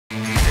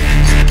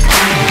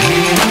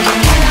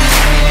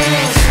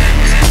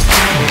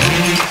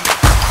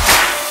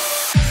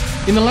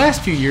In the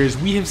last few years,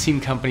 we have seen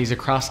companies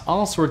across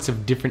all sorts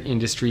of different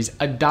industries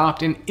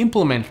adopt and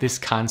implement this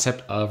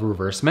concept of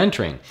reverse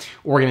mentoring.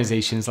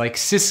 Organizations like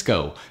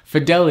Cisco,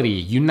 Fidelity,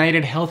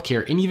 United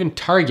Healthcare, and even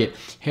Target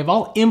have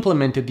all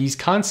implemented these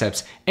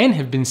concepts and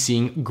have been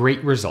seeing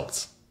great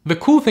results. The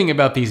cool thing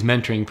about these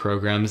mentoring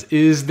programs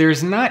is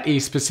there's not a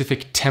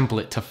specific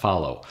template to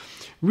follow.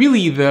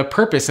 Really, the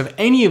purpose of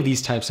any of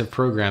these types of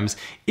programs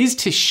is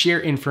to share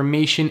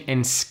information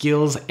and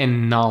skills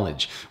and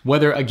knowledge,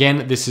 whether,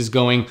 again, this is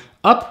going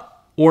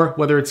up or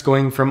whether it's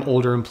going from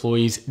older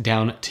employees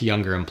down to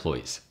younger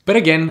employees. But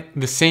again,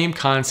 the same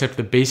concept,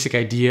 the basic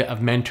idea of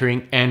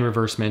mentoring and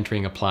reverse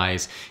mentoring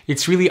applies.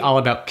 It's really all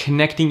about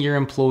connecting your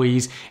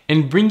employees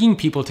and bringing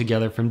people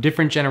together from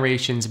different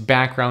generations,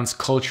 backgrounds,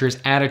 cultures,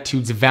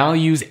 attitudes,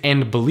 values,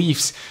 and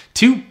beliefs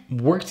to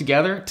work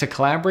together, to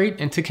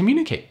collaborate, and to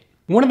communicate.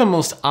 One of the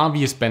most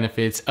obvious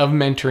benefits of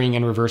mentoring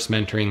and reverse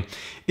mentoring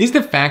is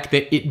the fact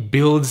that it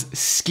builds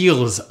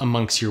skills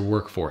amongst your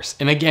workforce.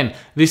 And again,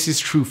 this is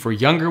true for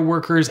younger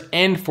workers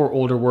and for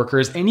older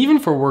workers, and even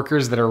for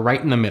workers that are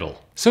right in the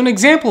middle. So an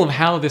example of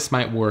how this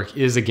might work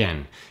is,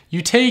 again,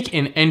 you take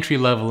an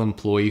entry-level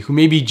employee who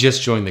maybe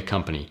just joined the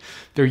company.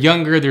 They're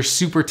younger, they're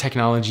super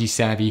technology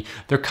savvy,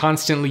 they're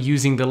constantly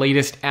using the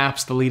latest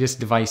apps, the latest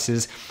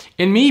devices,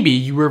 and maybe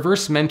you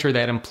reverse mentor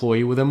that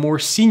employee with a more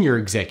senior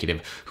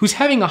executive who's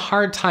having a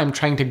hard time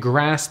trying to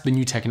grasp the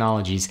new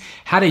technologies,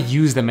 how to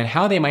use them, and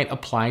how they might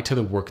apply to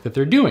the work that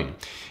they're doing.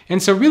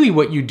 And so really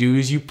what you do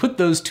is you put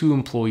those two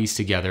employees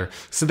together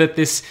so that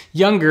this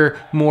younger,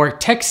 more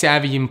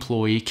tech-savvy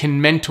employee can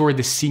mentor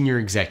the senior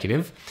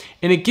executive,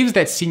 and it gives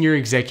that senior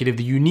executive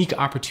the unique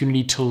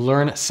opportunity to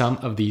learn some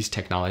of these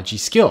technology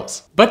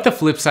skills. But the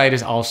flip side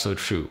is also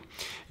true.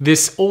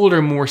 This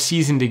older, more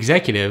seasoned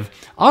executive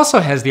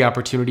also has the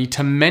opportunity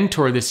to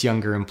mentor this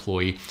younger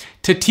employee,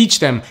 to teach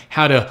them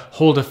how to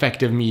hold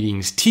effective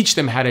meetings, teach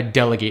them how to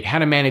delegate, how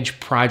to manage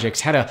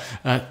projects, how to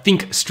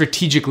think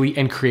strategically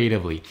and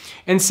creatively.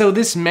 And so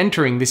this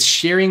mentoring, this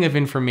sharing of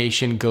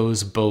information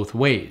goes both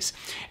ways.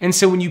 And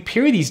so when you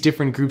pair these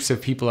different groups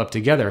of people up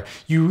together,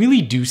 you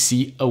really do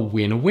see a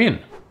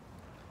win-win.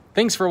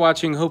 Thanks for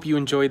watching. Hope you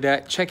enjoyed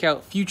that. Check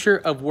out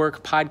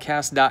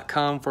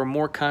futureofworkpodcast.com for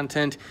more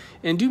content.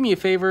 And do me a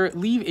favor,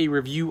 leave a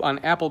review on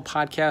Apple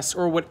Podcasts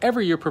or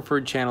whatever your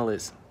preferred channel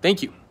is.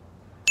 Thank you.